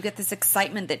 Yes, you get this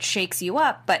excitement that shakes you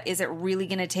up, but is it really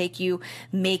going to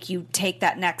make you take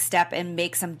that next step and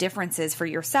make some differences for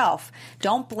yourself?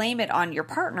 Don't blame it on your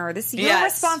partner. You're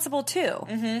responsible too.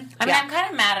 Mm-hmm. I mean, I'm kind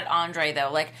of mad at Andre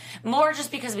though, like more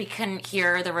just because we couldn't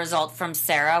hear the result from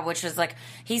Sarah, which was like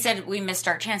he said we missed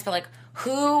our chance, but like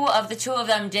who of the two of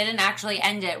them didn't actually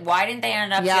end it? Why didn't they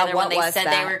end up together when they said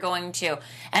they were going to?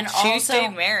 And she also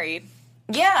stayed married.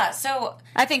 Yeah, so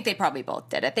I think they probably both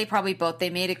did it. They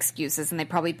made excuses, and they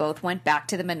probably both went back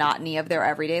to the monotony of their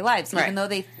everyday lives. Even though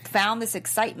they found this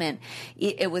excitement,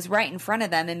 it was right in front of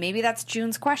them. And maybe that's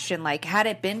June's question. Like, had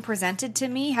it been presented to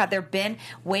me, had there been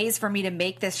ways for me to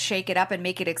make this, shake it up and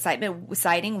make it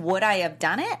exciting, would I have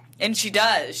done it? And she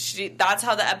does. That's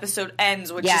how the episode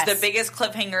ends, which is the biggest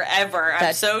cliffhanger ever.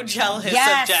 I'm so jealous of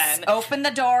Jen. Opened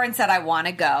the door and said, I want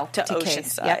to go to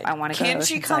Oceanside. Yep, I want to go to Oceanside. Can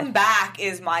she come back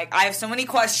I have so many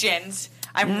questions.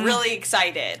 I'm really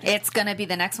excited. It's going to be,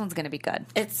 the next one's going to be good.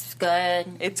 It's good.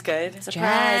 It's good. Surprise.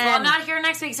 Well, I'm not here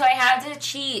next week, so I had to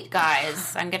cheat,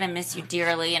 guys. I'm going to miss you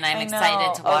dearly, and I'm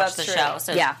excited to watch the show.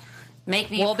 So make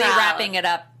me We'll proud. be wrapping it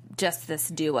up, just this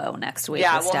duo next week.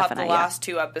 Yeah, with we'll Steph have and the I, last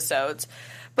 2 episodes.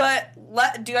 But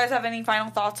do you guys have any final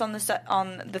thoughts on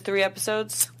the 3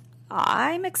 episodes?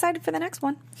 I'm excited for the next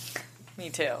one. Me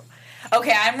too.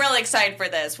 Okay, I'm really excited for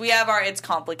this. We have our It's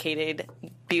Complicated,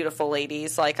 beautiful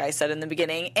ladies, like I said in the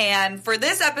beginning. And for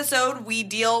this episode, we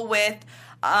deal with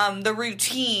the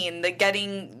routine,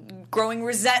 growing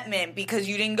resentment because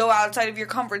you didn't go outside of your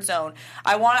comfort zone.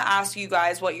 I want to ask you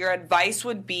guys what your advice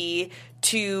would be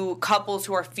to couples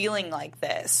who are feeling like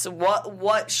this.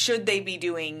 What should they be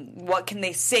doing? What can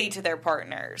they say to their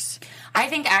partners? I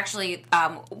think actually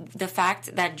the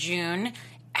fact that June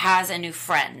has a new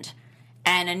friend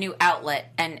and a new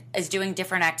outlet and is doing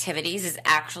different activities is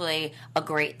actually a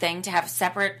great thing. To have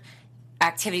separate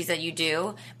activities that you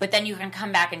do, but then you can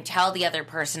come back and tell the other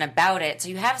person about it. So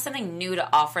you have something new to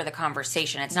offer the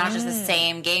conversation. It's not just the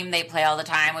same game they play all the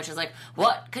time, which is like,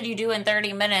 what could you do in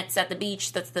 30 minutes at the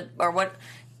beach?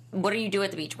 What do you do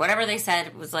at the beach? Whatever they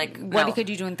said was like, what could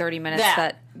you do in 30 minutes?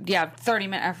 30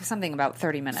 minutes, something about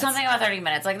 30 minutes. Something about 30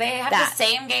 minutes. Like, they have the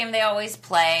same game they always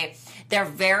play. They're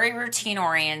very routine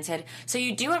oriented. So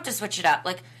you do have to switch it up.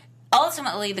 Like,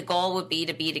 ultimately, the goal would be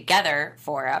to be together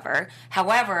forever.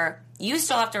 However, you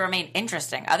still have to remain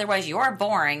interesting. Otherwise, you're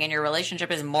boring and your relationship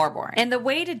is more boring. And the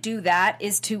way to do that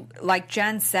is to, like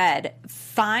Jen said,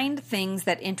 find things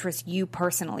that interest you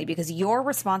personally, because you're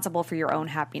responsible for your own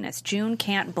happiness. June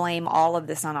can't blame all of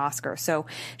this on Oscar. So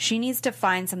she needs to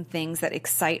find some things that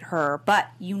excite her. But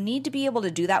you need to be able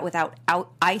to do that without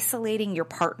isolating your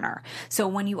partner. So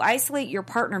when you isolate your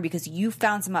partner because you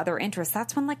found some other interests,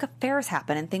 that's when like affairs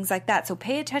happen and things like that. So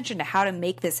pay attention to how to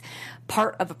make this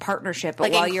part of a partnership. But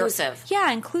like while inclusive.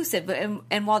 Inclusive,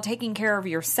 and while taking care of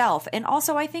yourself. And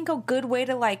also, I think a good way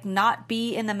to like not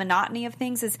be in the monotony of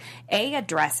things is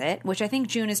address it, which I think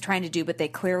June is trying to do, but they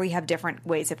clearly have different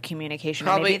ways of communication.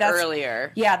 Probably maybe that's,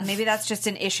 earlier. Yeah, maybe that's just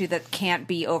an issue that can't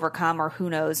be overcome, or who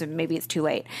knows, and maybe it's too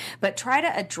late. But try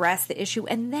to address the issue,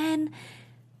 and then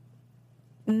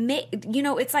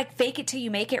it's like fake it till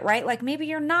you make it, right? Like maybe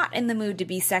you're not in the mood to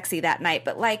be sexy that night,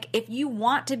 but like if you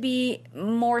want to be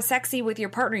more sexy with your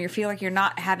partner, you feel like you're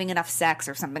not having enough sex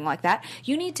or something like that,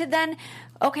 you need to then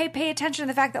pay attention to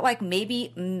the fact that like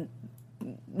maybe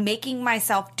making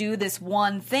myself do this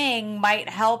one thing might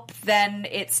help then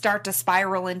it start to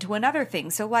spiral into another thing.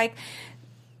 So like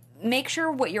make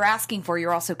sure what you're asking for,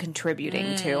 you're also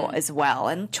contributing to as well,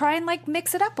 and try and like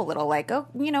mix it up a little. Like,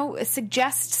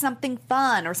 suggest something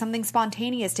fun or something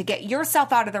spontaneous to get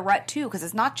yourself out of the rut too, because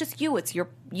it's not just you; it's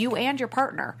you and your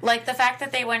partner. Like the fact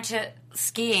that they went to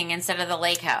skiing instead of the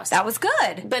lake house. That was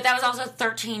good, but that was also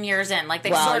 13 years in. Like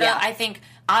they I think.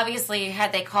 Obviously,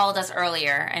 had they called us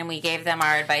earlier and we gave them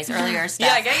our advice earlier, stuff.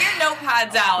 Yeah, get your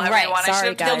notepads out, everyone. Right, I should sorry,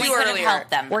 have guys. told We you could have earlier. helped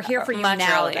them. We're here for you much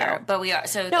now, earlier, though. but we are.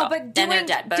 So no, but then they're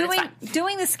dead. But it's fine.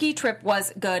 doing the ski trip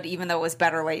was good, even though it was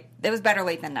better late. It was better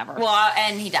late than never. Well,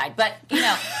 and he died. But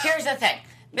here's the thing.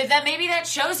 But that maybe that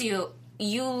shows you.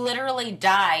 you literally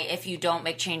die if you don't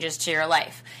make changes to your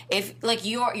life. If like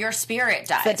your spirit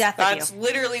dies. The death of That's you.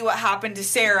 literally what happened to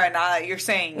Sarah. Now that you're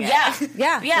saying it.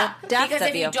 Yeah. Yeah. The death Because of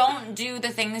if you you. don't do the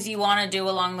things you want to do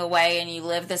along the way and you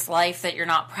live this life that you're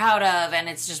not proud of and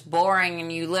it's just boring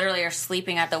and you literally are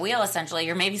sleeping at the wheel, essentially,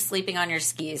 you're maybe sleeping on your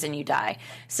skis and you die.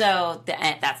 So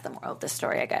that's the moral of this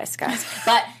story, I guess, guys.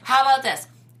 But how about this?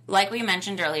 Like we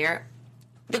mentioned earlier,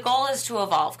 the goal is to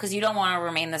evolve because you don't want to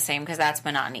remain the same because that's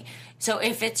monotony. So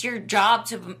if it's your job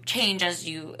to change as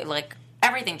you, like,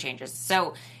 everything changes.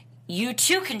 So you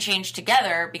two can change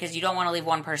together because you don't want to leave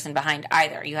one person behind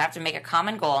either. You have to make a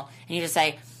common goal and you just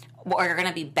say, we're going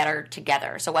to be better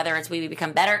together. So whether it's we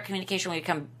become better at communication, we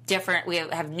become different, we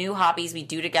have new hobbies we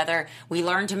do together, we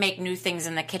learn to make new things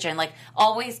in the kitchen. Like,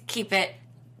 always keep it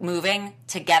moving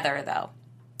together, though.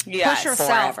 Yes. Push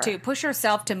yourself forever. push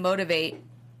yourself to motivate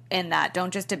in that.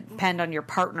 Don't just depend on your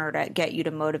partner to get you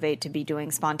to motivate to be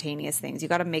doing spontaneous things. You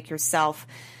got to make yourself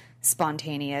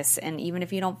spontaneous, and even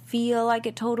if you don't feel like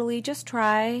it totally, just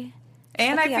try.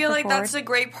 And Put I the feel effort like forward. that's the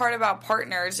great part about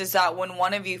partners is that when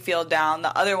one of you feel down,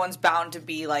 the other one's bound to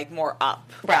be like more up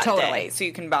that Totally. day, so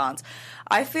you can balance.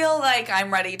 I feel like I'm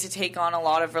ready to take on a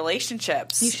lot of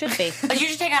relationships. You should be. But you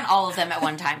should take on all of them at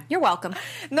one time. You're welcome.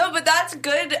 No, but that's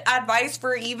good advice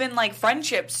for even like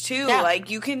friendships too. Yeah. Like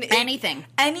you can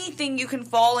Anything you can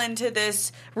fall into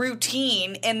this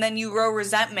routine and then you grow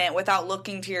resentment without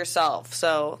looking to yourself.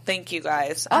 So thank you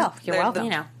guys. Oh, you're They're welcome.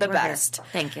 You know, the we're here. best.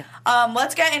 Thank you.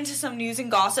 Let's get into some news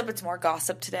and gossip. It's more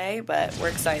gossip today, but we're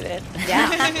excited. Yeah.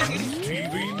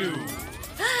 TV News.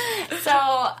 So,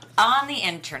 on the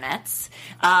internets,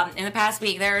 in the past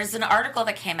week, there was an article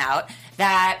that came out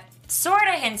that sort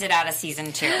of hinted at a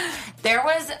season 2. There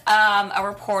was a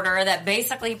reporter that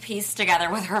basically pieced together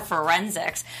with her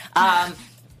forensics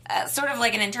sort of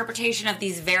like an interpretation of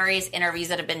these various interviews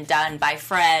that have been done by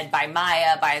Fred, by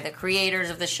Maya, by the creators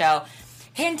of the show,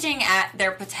 hinting at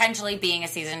there potentially being a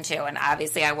season 2. And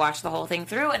obviously, I watched the whole thing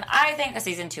through, and I think a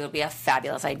season 2 would be a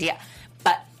fabulous idea.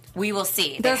 But we will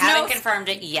see. They haven't confirmed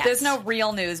it yet. There's no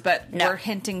real news, but No. we're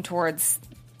hinting towards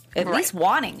at Right. least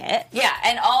wanting it. Yeah,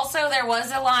 and also there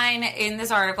was a line in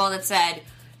this article that said,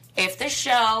 if the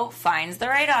show finds the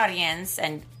right audience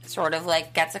and sort of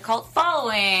like gets a cult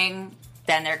following,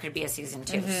 then there could be a season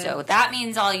 2. So that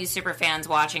means all you super fans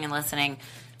watching and listening,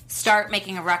 start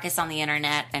making a ruckus on the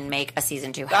internet and make a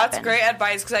season 2 happen. That's great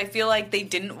advice because I feel like they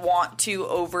didn't want to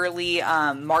overly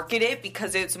market it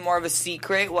because it's more of a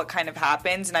secret what kind of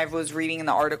happens. And I was reading in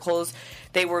the articles,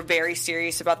 they were very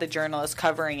serious about the journalists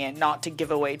covering it, not to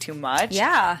give away too much.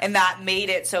 Yeah. And that made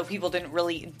it so people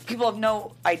have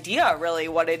no idea really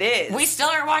what it is. We still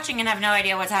are watching and have no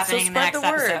idea what's happening in the spread next the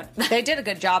word. episode. They did a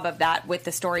good job of that with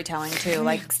the storytelling too,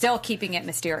 like still keeping it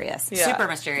mysterious. Yeah. Super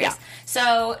mysterious. Yeah.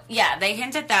 So yeah, they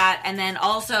hinted that, and then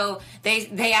also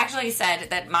they actually said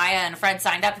that Maya and Fred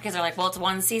signed up because they're like, well, it's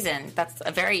one season. That's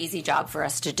a very easy job for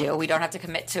us to do. We don't have to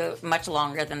commit to much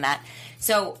longer than that.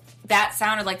 So that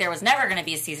sounded like there was never going to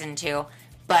be a season 2,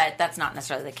 but that's not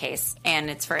necessarily the case. And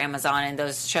it's for Amazon, and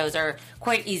those shows are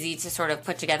quite easy to sort of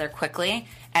put together quickly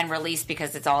and release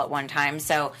because it's all at one time.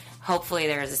 So hopefully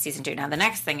there is a season 2. Now the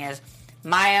next thing is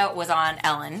Maya was on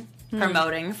Ellen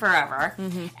promoting Forever,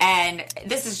 and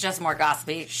this is just more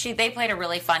gossipy. They played a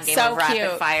really fun game So of rapid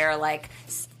cute. fire like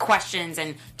questions,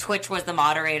 and Twitch was the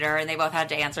moderator, and they both had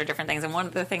to answer different things. And one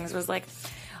of the things was like,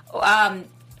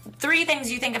 3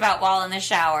 things you think about while in the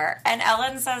shower, and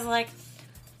Ellen says like,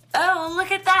 oh,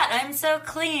 look at that, I'm so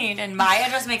clean. And Maya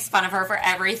just makes fun of her for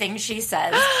everything she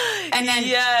says. And then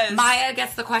Yes. Maya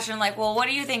gets the question like, well, what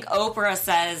do you think Oprah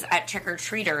says at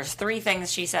trick-or-treaters? 3 things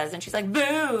she says. And she's like,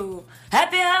 boo,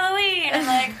 happy Halloween. And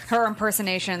like, Her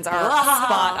impersonations are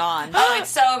spot on. oh,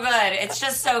 it's so good. It's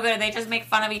just so good. They just make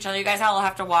fun of each other. You guys all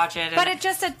have to watch it. But it's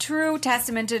just a true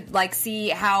testament to like see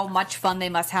how much fun they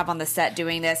must have on the set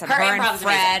doing this. And Her her and improv's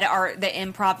Fred amazing. are the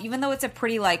improv, even though it's a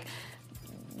pretty like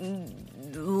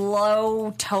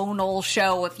low tonal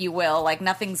show, if you will. Like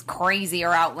nothing's crazy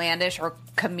or outlandish or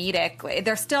comedic.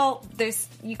 There's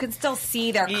you can still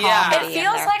see their comedy. Yeah. It in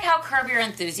feels there. like how Curb Your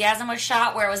Enthusiasm was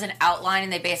shot, where it was an outline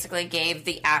and they basically gave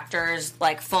the actors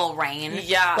like full reign.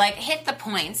 Yeah. Like hit the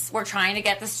points. We're trying to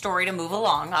get the story to move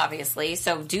along, obviously,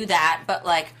 so do that, but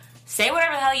like say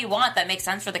whatever the hell you want that makes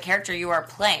sense for the character you are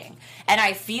playing. And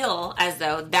I feel as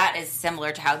though that is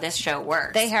similar to how this show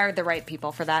works. they hired the right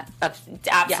people for that.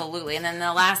 Absolutely. And then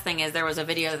the last thing is there was a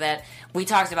video that we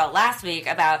talked about last week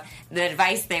about the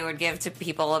advice they would give to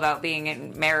people about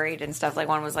being married and stuff. Like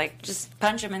one was like, just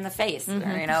punch them in the face.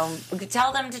 Or, you know,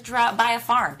 tell them to buy a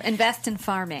farm. Invest in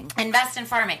farming. Invest in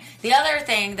farming. The other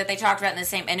thing that they talked about in the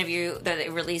same interview that they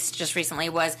released just recently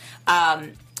was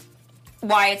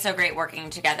why it's so great working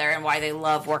together and why they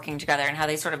love working together and how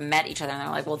they sort of met each other and they're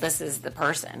like, well, this is the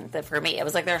person that for me. It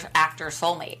was like their actor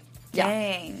soulmate.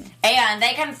 Dang. And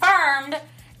they confirmed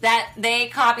that they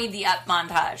copied the Up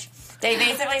montage. They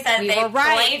basically said they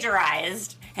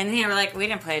plagiarized. And they were like, we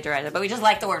didn't plagiarize it, but we just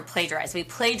like the word plagiarize. We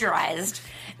plagiarized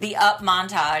the Up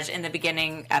montage in the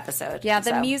beginning episode. Yeah,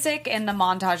 the music and the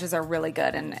montages are really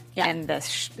good in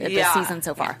this season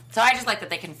so far. So I just like that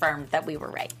they confirmed that we were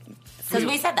right. Because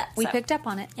we said that. We picked up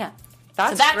on it. Yeah.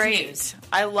 That's great. News.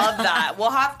 I love that. We'll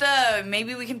have to,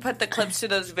 maybe we can put the clips to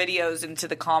those videos into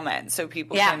the comments so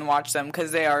people can watch them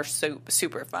because they are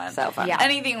super fun. So fun. Yeah.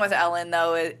 Anything with Ellen,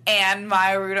 though, and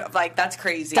Maya Rudolph, like, that's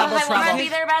crazy. Double I want to be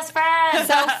their best friend.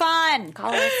 So fun.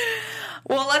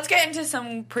 Well, let's get into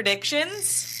some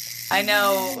predictions. I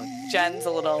know Jen's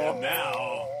a little...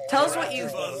 Now, Tell us what you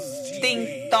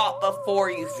thought before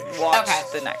you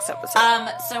watched the next episode.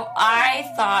 So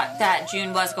I thought that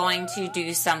June was going to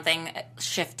do something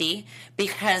shifty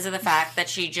because of the fact that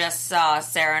she just saw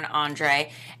Sarah and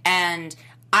Andre, and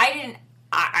I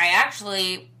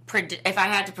actually if I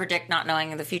had to predict, not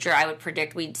knowing in the future, I would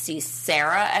predict we'd see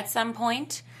Sarah at some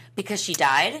point because she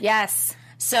died. Yes.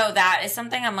 So that is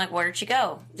something I'm like, where did she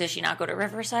go? Does she not go to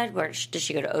Riverside? Where did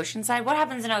she go to Oceanside? What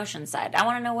happens in Oceanside? I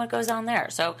want to know what goes on there.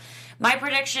 So my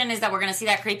prediction is that we're going to see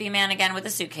that creepy man again with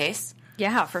a suitcase.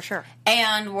 Yeah, for sure.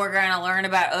 And we're going to learn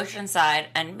about Oceanside,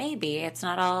 and maybe it's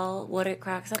not all what it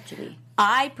cracks up to be.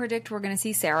 I predict we're going to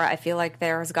see Sarah. I feel like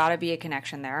there's got to be a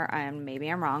connection there. And maybe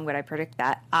I'm wrong, but I predict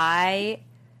that. I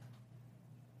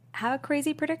have a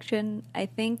crazy prediction. I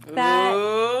think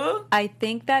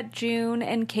that June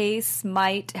and Case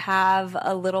might have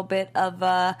a little bit of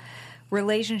a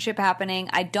relationship happening.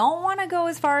 I don't want to go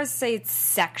as far as say it's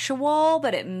sexual,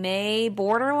 but it may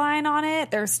borderline on it.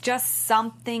 There's just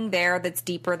something there that's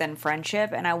deeper than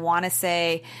friendship, and I want to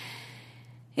say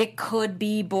it could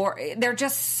be they're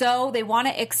just they want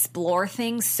to explore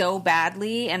things so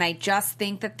badly, and I just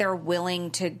think that they're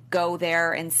willing to go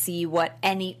there and see what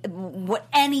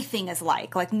anything is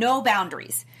like no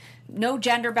boundaries, no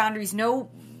gender boundaries, no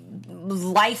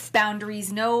life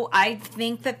boundaries, I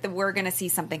think that we're going to see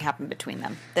something happen between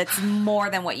them that's more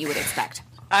than what you would expect.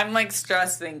 I'm like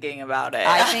stressed thinking about it.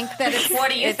 I think that it's...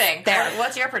 What do you think? There.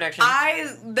 What's your prediction?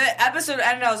 The episode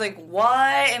ended, I was like, what?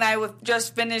 And I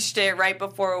just finished it right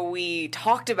before we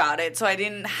talked about it, so I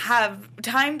didn't have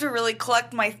time to really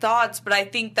collect my thoughts, but I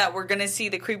think that we're going to see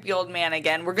the creepy old man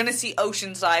again. We're going to see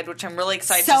Oceanside, which I'm really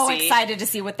excited to see. So excited to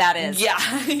see what that is.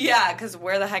 Yeah, because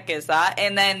where the heck is that?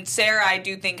 And then Sarah, I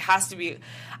do think, has to be...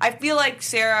 I feel like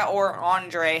Sarah or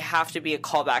Andre have to be a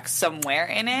callback somewhere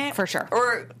in it. For sure.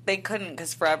 Or they couldn't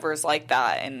because Forever is like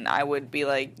that. And I would be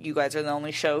like, you guys are the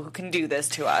only show who can do this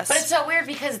to us. But it's so weird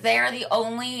because they're the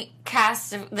only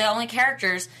the only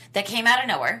characters that came out of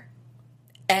nowhere.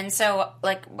 And so,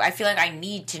 like, I feel like I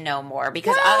need to know more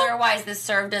because otherwise this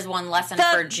served as one lesson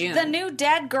for June. The new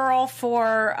dead girl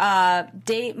for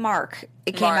Date Mark.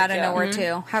 It came out of nowhere,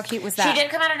 too. How cute was that? She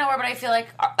did come out of nowhere, but I feel like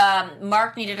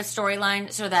Mark needed a storyline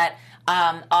so that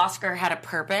Oscar had a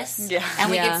purpose. Yeah. And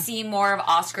we could see more of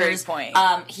Oscar's. Great point.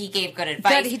 He gave good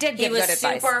advice. He did give good advice. He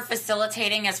was super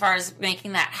facilitating as far as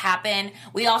making that happen.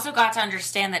 We also got to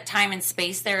understand that time and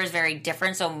space there is very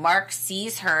different. So Mark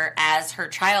sees her as her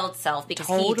child self because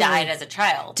he died as a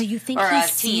child. Do you think or he a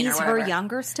teen or sees her whatever.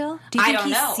 younger still? Do you I think don't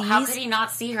he know. Sees... How could he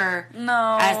not see her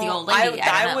No. as the old lady?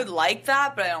 I don't know. would like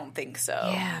that, but I don't think so.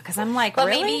 Yeah, because I'm like, But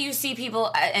really? maybe you see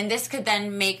people, and this could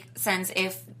then make sense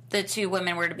if the two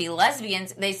women were to be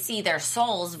lesbians. They see their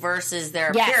souls versus their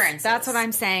appearances. That's what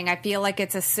I'm saying. I feel like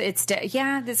this is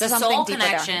The something soul deeper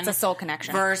connection. there. It's a soul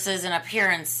connection versus an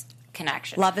appearance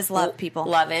connection. Love is love, people.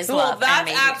 Love is Well, love. that's and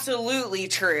maybe- absolutely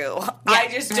true. I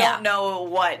just don't know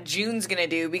what June's going to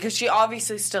do because she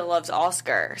obviously still loves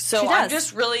Oscar. So She I'm does.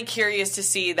 just really curious to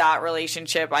see that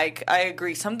relationship. I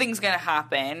agree. Something's going to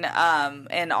happen,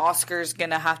 and Oscar's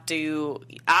going to have to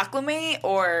acclimate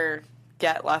or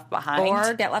get left behind.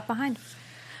 or get left behind.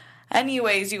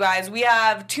 Anyways, you guys, we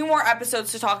have 2 more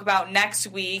episodes to talk about next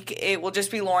week. It will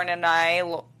just be Lauren and I.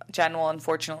 Jen will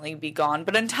unfortunately be gone.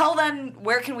 But until then,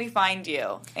 where can we find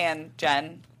you? And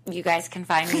Jen? You guys can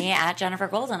find me at Jennifer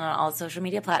Golden on all social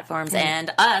media platforms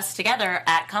and us together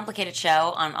at Complicated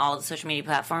Show on all the social media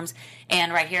platforms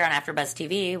and right here on AfterBuzz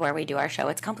TV where we do our show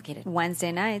It's Complicated.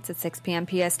 Wednesday nights at 6 p.m.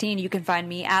 PST. And you can find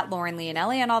me at Lauren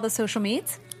Leonelli on all the social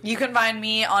medias. You can find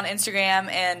me on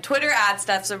Instagram and Twitter at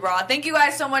Steph's Abroad. Thank you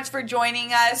guys so much for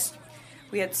joining us.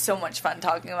 We had so much fun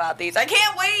talking about these. I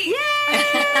can't wait! Yay! What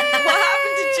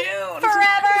happened to June?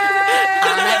 Forever!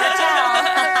 I'll never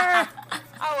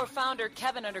tell. Our founder founder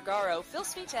Kevin Undergaro, Phil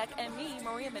Svitek, and me,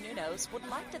 Maria Menounos, would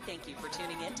like to thank you for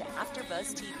tuning in to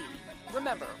AfterBuzz TV.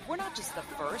 Remember, we're not just the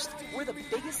first, we're the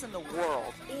biggest in the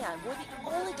world, and we're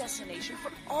the only destination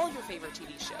for all your favorite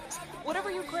TV shows. Whatever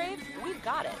you crave, we've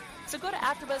got it. So go to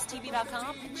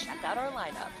AfterBuzzTV.com and check out our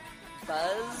lineup.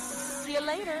 Buzz you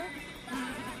later.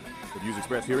 The views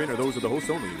expressed herein are those of the hosts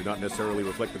only and do not necessarily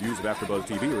reflect the views of AfterBuzz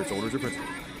TV or its owners or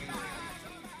principals.